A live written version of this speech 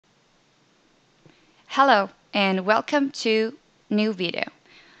Hello and welcome to new video.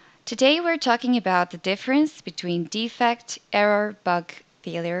 Today we're talking about the difference between defect, error, bug,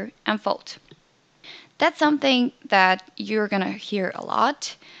 failure, and fault. That's something that you're gonna hear a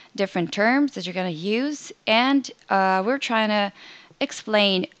lot, different terms that you're gonna use, and we're trying to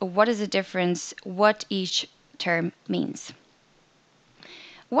explain what is the difference, what each term means.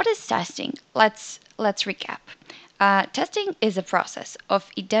 What is testing? Let's recap. Testing is a process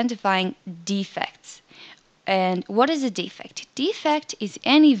of identifying defects. And what is a defect? Defect is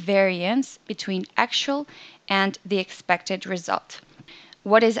any variance between actual and the expected result.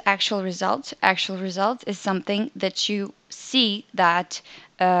 What is actual result? Actual result is something that you see that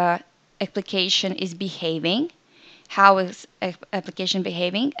application is behaving. How is application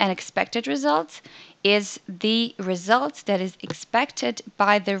behaving? And expected results is the result that is expected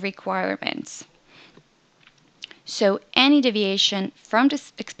by the requirements. So any deviation from the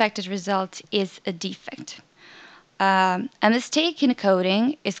expected result is a defect. A mistake in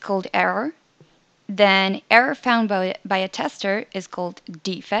coding is called error. Then error found by a tester is called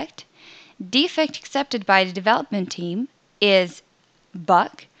defect. Defect accepted by the development team is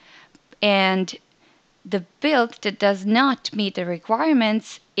bug. And the build that does not meet the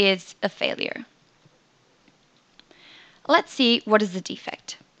requirements is a failure. Let's see what is a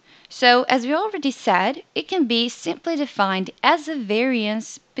defect. So as we already said, it can be simply defined as a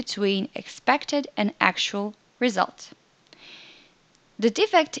variance between expected and actual result. The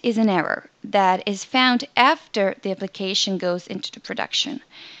defect is an error that is found after the application goes into the production.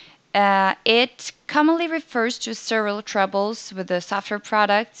 It commonly refers to several troubles with the software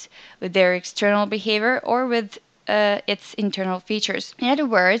products, with their external behavior, or with its internal features. In other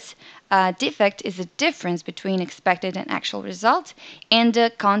words, defect is a difference between expected and actual results in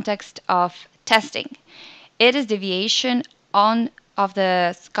the context of testing. It is deviation of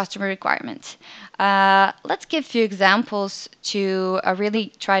the customer requirements. Let's give a few examples to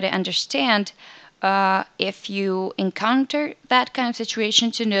really try to understand if you encounter that kind of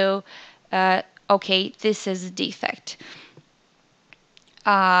situation to know, okay, this is a defect.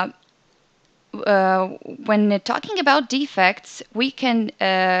 When talking about defects, we can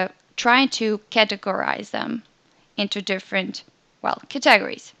try to categorize them into different,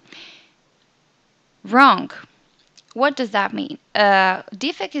 categories. Wrong. What does that mean?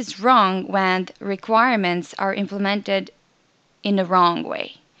 Defect is wrong when requirements are implemented in the wrong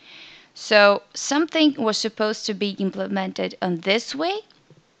way. So something was supposed to be implemented on this way,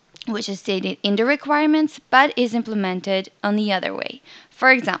 which is stated in the requirements, but is implemented on the other way.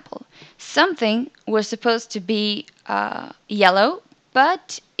 For example, something was supposed to be yellow,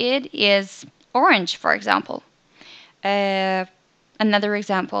 but it is orange, for example. Another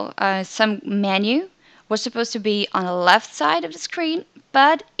example, some menu was supposed to be on the left side of the screen,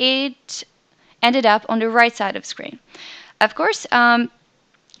 but it ended up on the right side of the screen. Of course,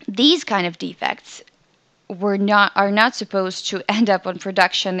 these kind of defects are not supposed to end up on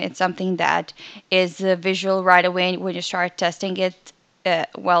production. It's something that is visual right away when you start testing it.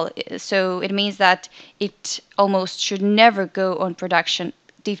 So it means that it almost should never go on production,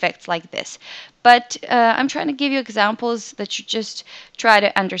 defects like this. But I'm trying to give you examples that you just try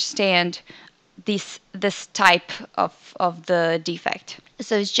to understand this type of the defect.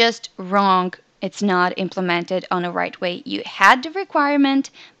 So it's just wrong. It's not implemented on the right way. You had the requirement,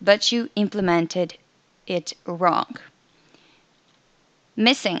 but you implemented it wrong.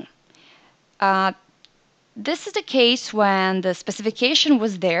 Missing. This is the case when the specification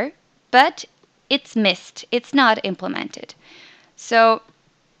was there, but it's missed. It's not implemented. So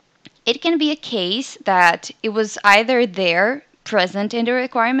it can be a case that it was either there, present in the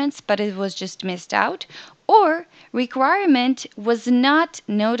requirements, but it was just missed out, or requirement was not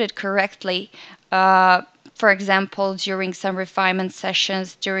noted correctly. For example, during some refinement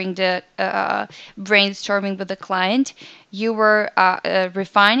sessions, during the brainstorming with the client, you were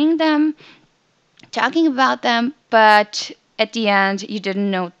refining them, talking about them, but at the end you didn't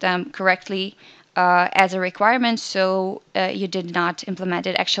note them correctly as a requirement, so you did not implement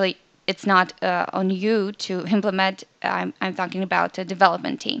it. Actually, it's not on you to implement. I'm talking about the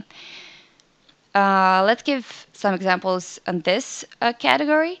development team. Let's give some examples on this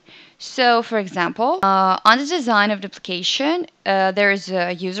category. So, for example, on the design of the application, there is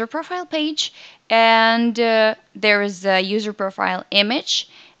a user profile page, and there is a user profile image,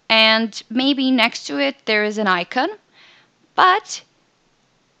 and maybe next to it there is an icon, but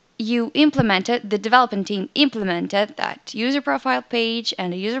the development team implemented that user profile page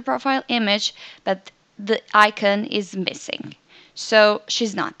and the user profile image, but the icon is missing. So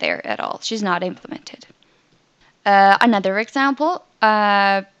she's not there at all. She's not implemented. Another example,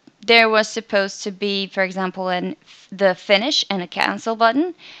 there was supposed to be, for example, the finish and a cancel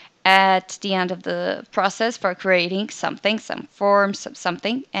button at the end of the process for creating something, some form,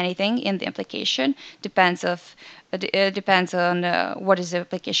 something, anything in the application. Depends on what is the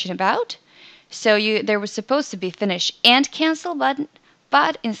application about. So there was supposed to be finish and cancel button,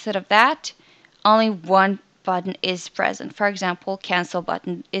 but instead of that, only one button is present. For example, cancel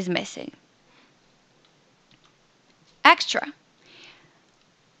button is missing. Extra.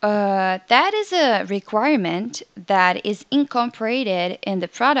 That is a requirement that is incorporated in the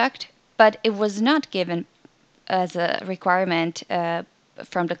product, but it was not given as a requirement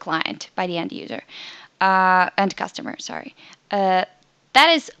from the client by the end user and customer. Sorry. That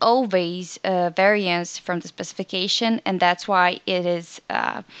is always a variance from the specification, and that's why it is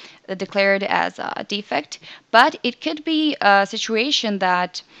declared as a defect. But it could be a situation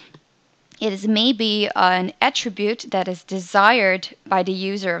that it is maybe an attribute that is desired by the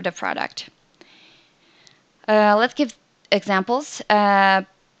user of the product. Let's give examples.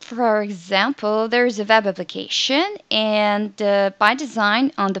 For example, there is a web application, and by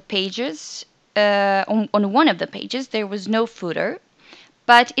design on the pages, on one of the pages, there was no footer,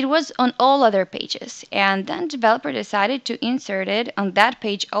 but it was on all other pages. And then the developer decided to insert it on that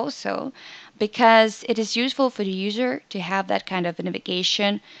page also, because it is useful for the user to have that kind of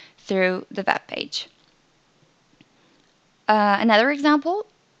navigation through the web page. Another example,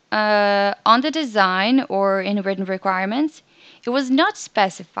 on the design or in written requirements, it was not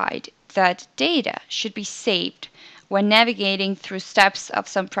specified that data should be saved when navigating through steps of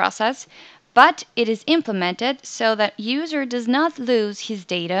some process, but it is implemented so that user does not lose his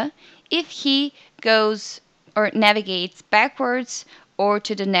data if he goes or navigates backwards or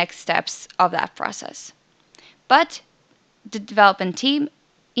to the next steps of that process. But the development team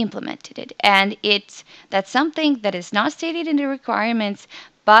implemented it, and that's something that is not stated in the requirements,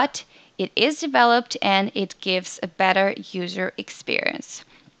 but it is developed and it gives a better user experience.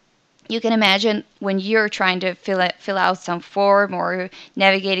 You can imagine when you're trying to fill out some form or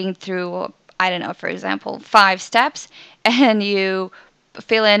navigating through, I don't know, for example, 5 steps, and you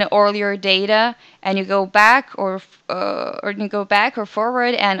fill in all your data and you go back or you go back or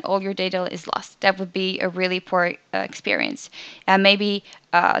forward and all your data is lost. That would be a really poor experience. And maybe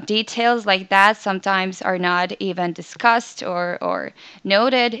details like that sometimes are not even discussed or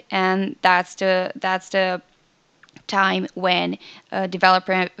noted, and that's the time when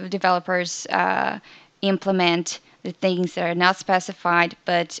developers implement the things that are not specified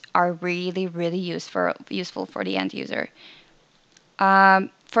but are really, really useful for the end user.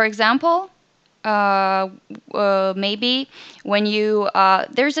 For example, maybe when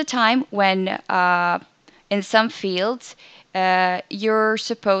there's a time when in some fields you're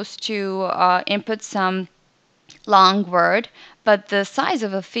supposed to input some long word, but the size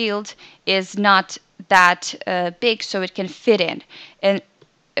of a field is not that big, so it can fit in. And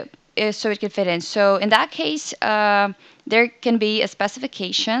so in that case, there can be a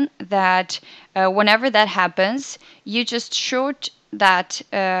specification that whenever that happens, you just short that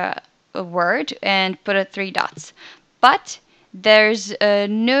word and put it 3 dots. But there's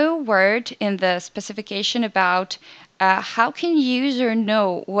no word in the specification about how can user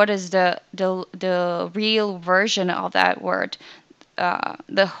know what is the real version of that word,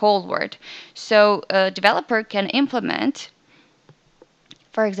 the whole word. So a developer can implement,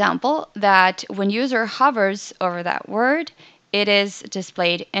 for example, that when user hovers over that word, it is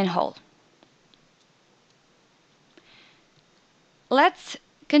displayed in whole. Let's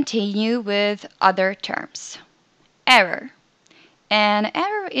continue with other terms. Error. An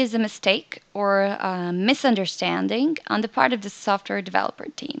error is a mistake or a misunderstanding on the part of the software developer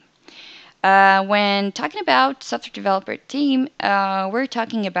team. When talking about software developer team, we're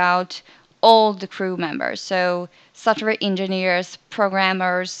talking about all the crew members. So software engineers,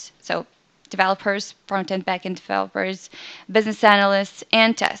 programmers, so developers, front-end, back-end developers, business analysts,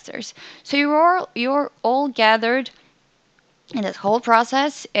 and testers. So you're all gathered in this whole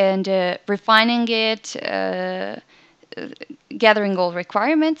process and refining it, gathering all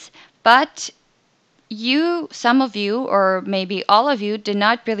requirements, but some of you, or maybe all of you, did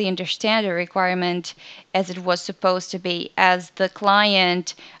not really understand the requirement as it was supposed to be, as the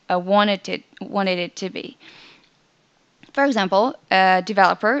client wanted it to be. For example, a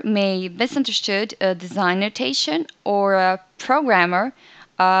developer may misunderstood a design notation, or a programmer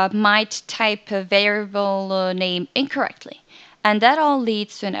might type a variable name incorrectly, and that all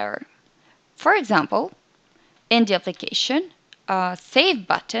leads to an error. For example, in the application, a save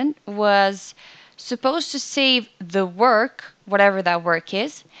button was supposed to save the work, whatever that work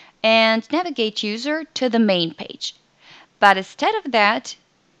is, and navigate user to the main page. But instead of that,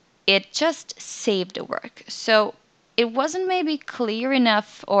 it just saved the work. So it wasn't maybe clear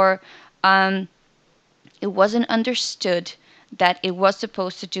enough, or it wasn't understood that it was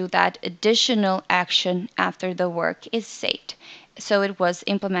supposed to do that additional action after the work is saved. So it was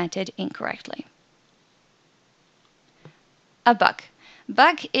implemented incorrectly. A bug.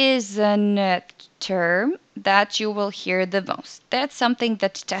 Bug is a term that you will hear the most. That's something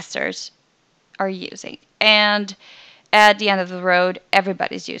that testers are using. And at the end of the road,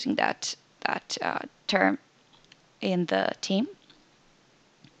 everybody's using that term in the team.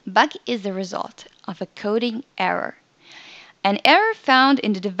 Bug is the result of a coding error. An error found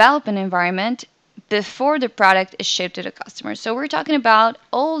in the development environment before the product is shipped to the customer. So we're talking about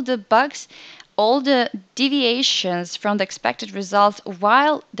all the bugs, all the deviations from the expected results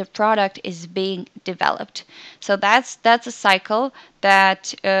while the product is being developed. So that's a cycle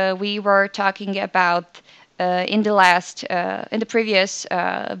that we were talking about in the previous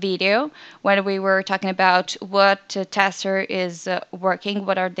video, when we were talking about what tester is working,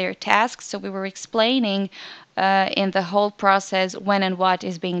 what are their tasks. So we were explaining in the whole process when and what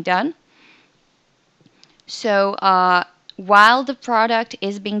is being done. So while the product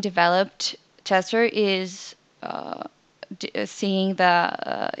is being developed, tester is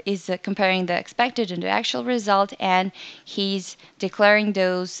comparing the expected and the actual result, and he's declaring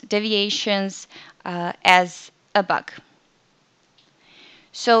those deviations as a bug.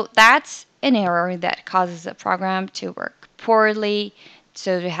 So that's an error that causes a program to work poorly,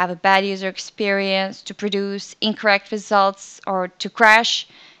 so to have a bad user experience, to produce incorrect results, or to crash.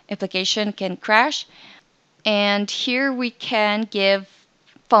 Application can crash. And here we can give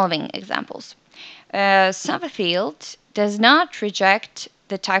following examples. Some field does not reject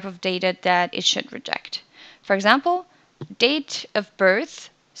the type of data that it should reject. For example, date of birth,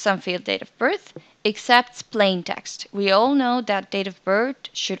 some field date of birth, accepts plain text. We all know that date of birth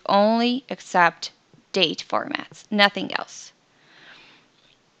should only accept date formats, nothing else.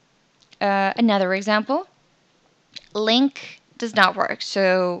 Another example, link does not work.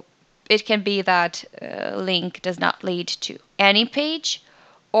 So it can be that link does not lead to any page,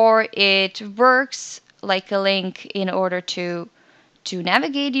 or it works like a link in order to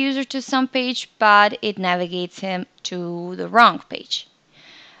navigate user to some page, but it navigates him to the wrong page.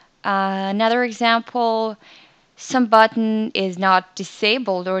 Another example, some button is not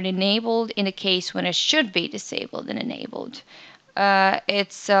disabled or enabled in a case when it should be disabled and enabled.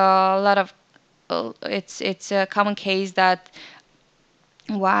 It's a common case that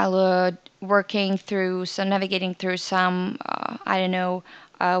while navigating through some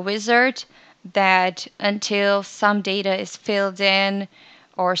wizard, that until some data is filled in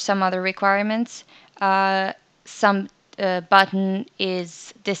or some other requirements, some button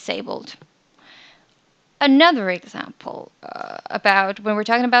is disabled. Another example about when we're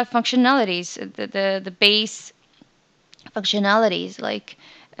talking about functionalities, the base functionalities like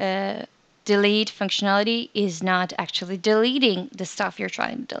delete functionality is not actually deleting the stuff you're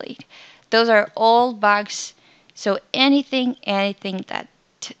trying to delete. Those are all bugs. So anything that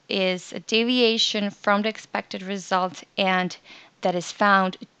is a deviation from the expected result and that is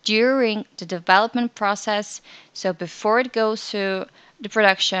found during the development process, so before it goes to the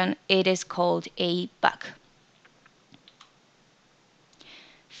production, it is called a bug.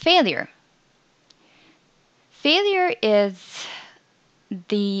 Failure. Failure is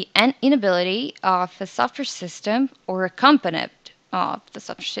the inability of a software system or a component of the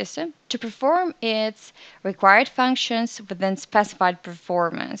software system to perform its required functions within specified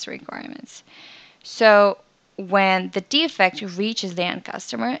performance requirements. So when the defect reaches the end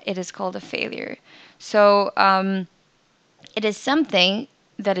customer, it is called a failure. So it is something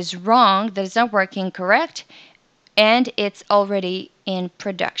that is wrong, that is not working correct, and it's already in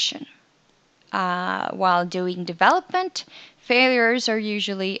production. While doing development, failures are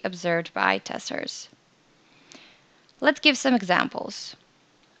usually observed by testers. Let's give some examples.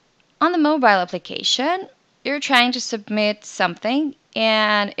 On the mobile application, you're trying to submit something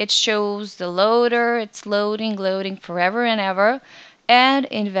and it shows the loader, it's loading forever and ever, and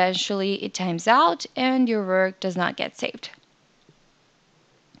eventually it times out and your work does not get saved.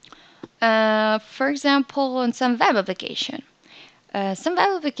 For example, on some web application. Some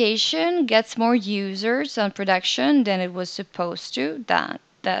web application gets more users on production than it was supposed to. That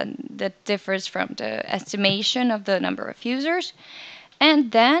differs from the estimation of the number of users.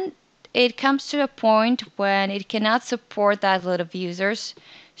 And then it comes to a point when it cannot support that lot of users.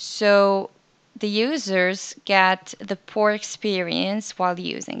 So the users get the poor experience while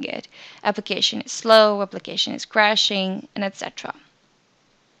using it. Application is slow, application is crashing, and etc.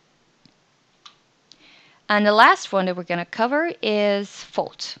 And the last one that we're going to cover is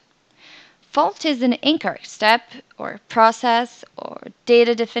fault. Fault is an incorrect step or process or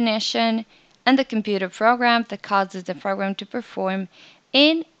data definition in the computer program that causes the program to perform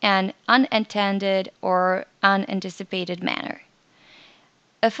in an unintended or unanticipated manner.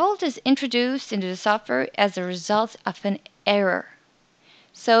 A fault is introduced into the software as a result of an error.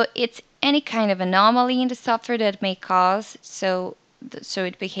 So it's any kind of anomaly in the software that may cause so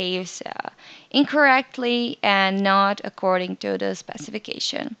it behaves incorrectly and not according to the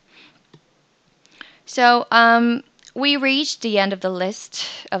specification. So we reached the end of the list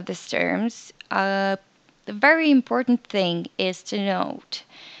of these terms. The very important thing is to note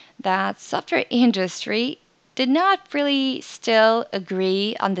that software industry did not really still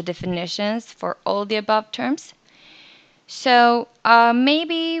agree on the definitions for all the above terms. So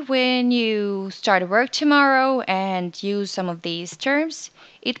maybe when you start work tomorrow and use some of these terms,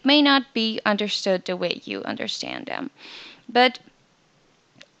 it may not be understood the way you understand them. But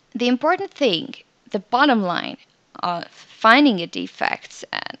the important thing, the bottom line of finding a defects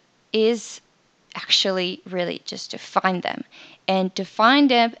is actually really just to find them and to find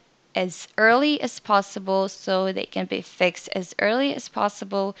them as early as possible so they can be fixed as early as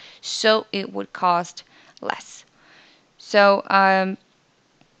possible so it would cost less. So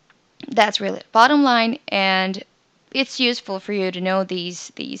that's really the bottom line, and it's useful for you to know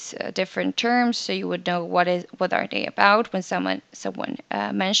these different terms so you would know what are they about when someone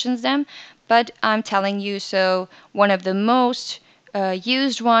mentions them. But I'm telling you, so one of the most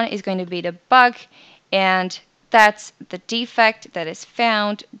used one is going to be the bug, and that's the defect that is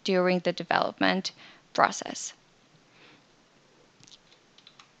found during the development process.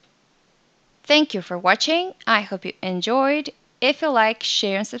 Thank you for watching. I hope you enjoyed. If you like,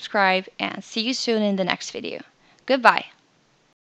 share and subscribe, and see you soon in the next video. Goodbye.